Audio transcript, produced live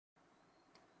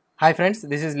Hi friends,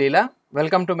 this is Leela.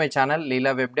 Welcome to my channel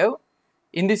Leela Web Dev.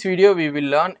 In this video we will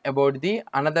learn about the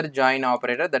another join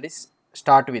operator, that is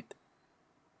start with.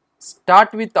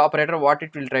 Start with operator, what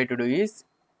it will try to do is,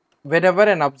 whenever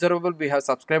an observable we have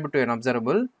subscribed to an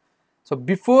observable, so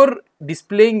before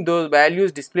displaying those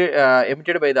values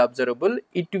emitted by the observable,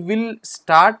 it will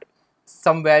start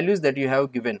some values that you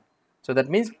have given. So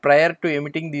that means prior to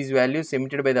emitting these values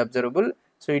emitted by the observable,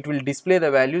 so it will display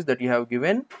the values that you have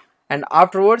given, and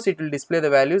afterwards it will display the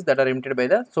values that are emitted by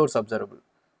the source observable.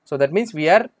 So that means we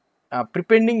are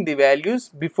prepending the values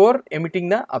before emitting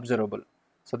the observable.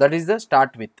 So that is the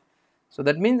start with. So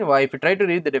that means if you try to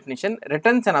read the definition,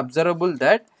 returns an observable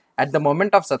that at the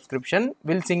moment of subscription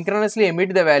will synchronously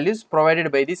emit the values provided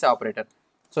by this operator.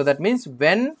 So that means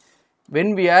when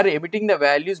we are emitting the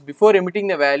values, before emitting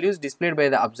the values displayed by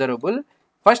the observable,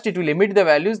 first it will emit the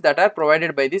values that are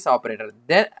provided by this operator.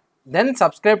 Then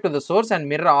subscribe to the source and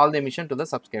mirror all the emission to the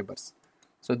subscribers.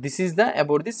 So this is the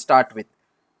about the start with.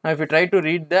 Now if you try to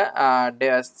read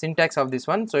the syntax of this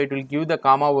one, so it will give the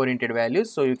comma oriented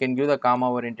values. So you can give the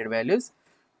comma oriented values,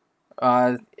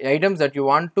 items that you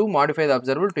want to modify the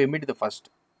observable to emit the first.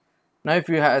 Now if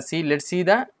you let's see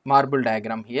the marble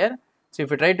diagram here. So if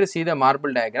you try to see the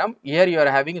marble diagram, here you are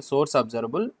having a source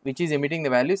observable which is emitting the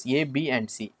values A, B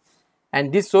and C.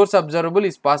 And this source observable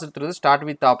is passed through the start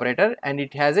with operator and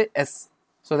it has a S.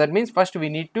 So that means first we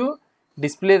need to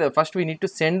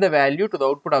send the value to the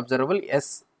output observable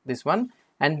S, this one,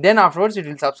 and then afterwards it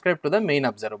will subscribe to the main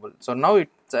observable. So now it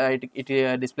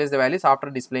displays the values after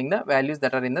displaying the values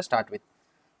that are in the start with.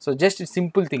 So just a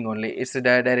simple thing only, it's a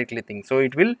directly thing. So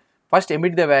it will first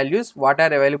emit the values what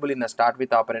are available in the start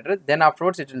with operator, then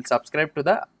afterwards it will subscribe to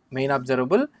the main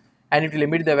observable and it will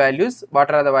emit the values what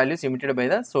are the values emitted by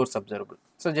the source observable.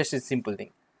 So just a simple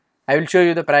thing. I will show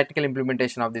you the practical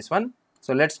implementation of this one.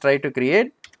 So let's try to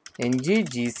create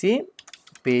ng-gc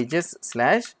pages /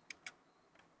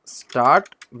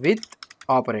 start with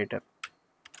operator.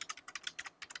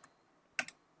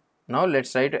 Now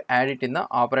let's try to add it in the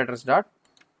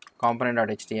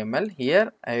operators.component.html.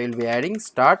 Here I will be adding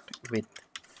start with,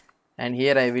 and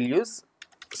here I will use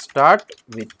start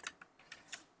with,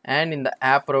 and in the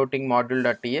app routing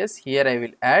module.ts, here I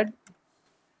will add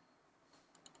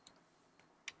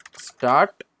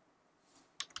start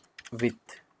with,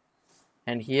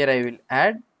 and here I will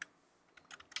add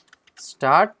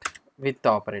start with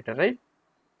operator, right?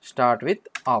 Start with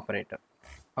operator.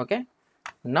 Okay,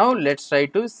 now let's try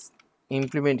to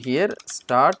implement here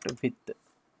start with,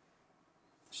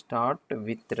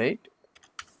 right,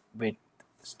 with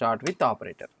start with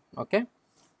operator. Okay,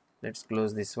 let's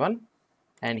close this one,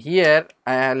 and here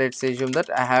let's assume that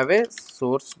I have a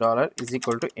source dollar is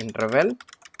equal to interval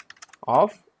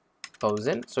of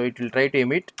 1000. So it will try to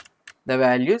emit the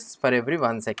values for every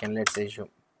 1 second, let's assume.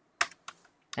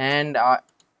 And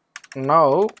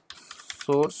now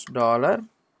source dollar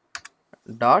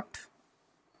dot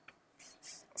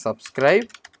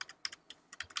subscribe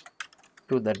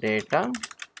to the data,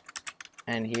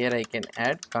 and here I can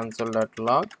add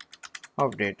console.log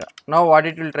of data. Now what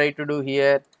it will try to do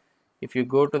here, if you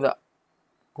go to the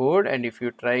code and if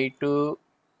you try to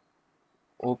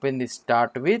open the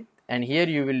start with, and here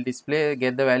you will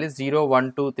get the values 0,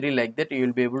 1, 2, 3, like that you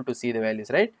will be able to see the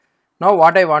values, right? Now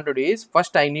what I want to do is,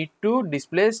 first I need to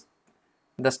display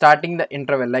the starting the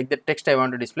interval, like the text I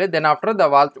want to display, then after the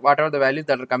whatever the values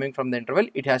that are coming from the interval,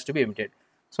 it has to be emitted.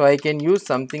 So I can use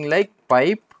something like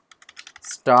pipe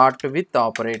start with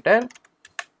operator,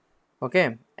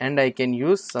 okay, and I can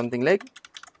use something like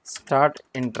start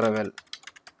interval.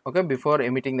 Okay, before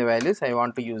emitting the values I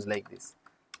want to use like this.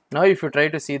 Now if you try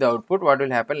to see the output, what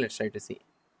will happen, let's try to see.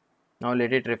 Now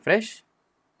let it refresh.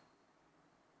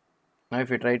 Now if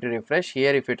you try to refresh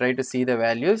here, if you try to see the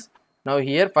values, now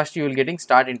here first you will getting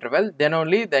start interval, then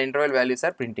only the interval values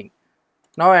are printing.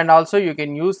 Now and also you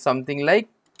can use something like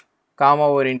comma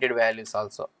oriented values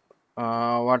also.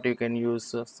 What you can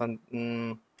use,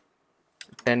 10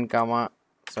 comma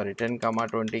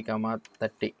 20 comma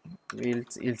 30.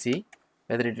 We'll see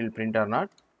whether it will print or not.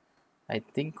 I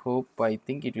think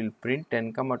it will print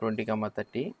 10 comma 20 comma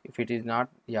 30. If it is not,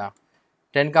 yeah,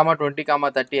 10 comma 20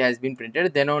 comma 30 has been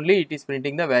printed, then only it is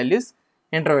printing the values,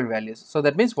 interval values. So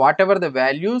that means whatever the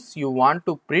values you want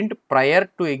to print prior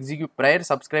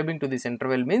subscribing to this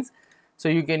interval means, so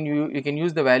you can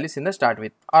use the values in the start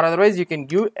with, or otherwise you can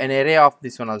give an array of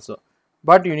this one also,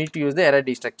 but you need to use the array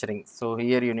destructuring. So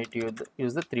here you need to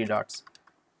use the 3 dots.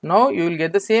 Now you will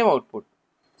get the same output.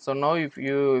 So now if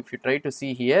you try to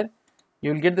see here,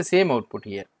 you will get the same output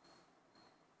here.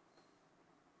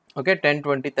 Okay, 10,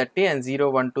 20, 30 and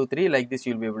 0, 1, 2, 3, like this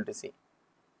you will be able to see.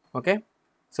 Okay,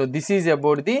 so this is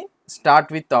about the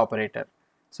start with operator.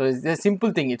 So it's a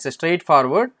simple thing, it's a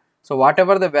straightforward. So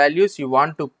whatever the values you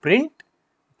want to print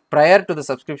prior to the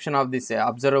subscription of this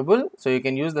observable, so you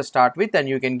can use the start with, and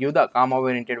you can give the comma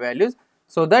oriented values,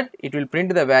 so that it will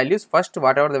print the values first,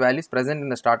 whatever the values present in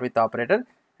the start with operator,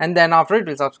 and then after it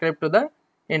will subscribe to the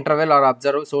interval or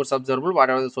observable, source observable,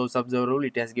 whatever the source observable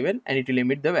it has given, and it will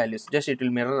emit the values. Just it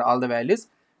will mirror all the values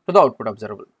to the output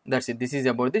observable. That's it. This is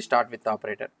about the start with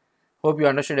operator. Hope you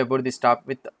understood about the start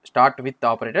with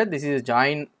operator. This is a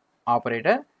join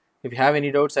operator. If you have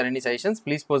any doubts or any suggestions,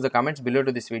 please post the comments below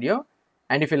to this video.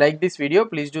 And if you like this video,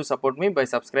 please do support me by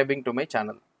subscribing to my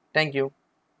channel. Thank you.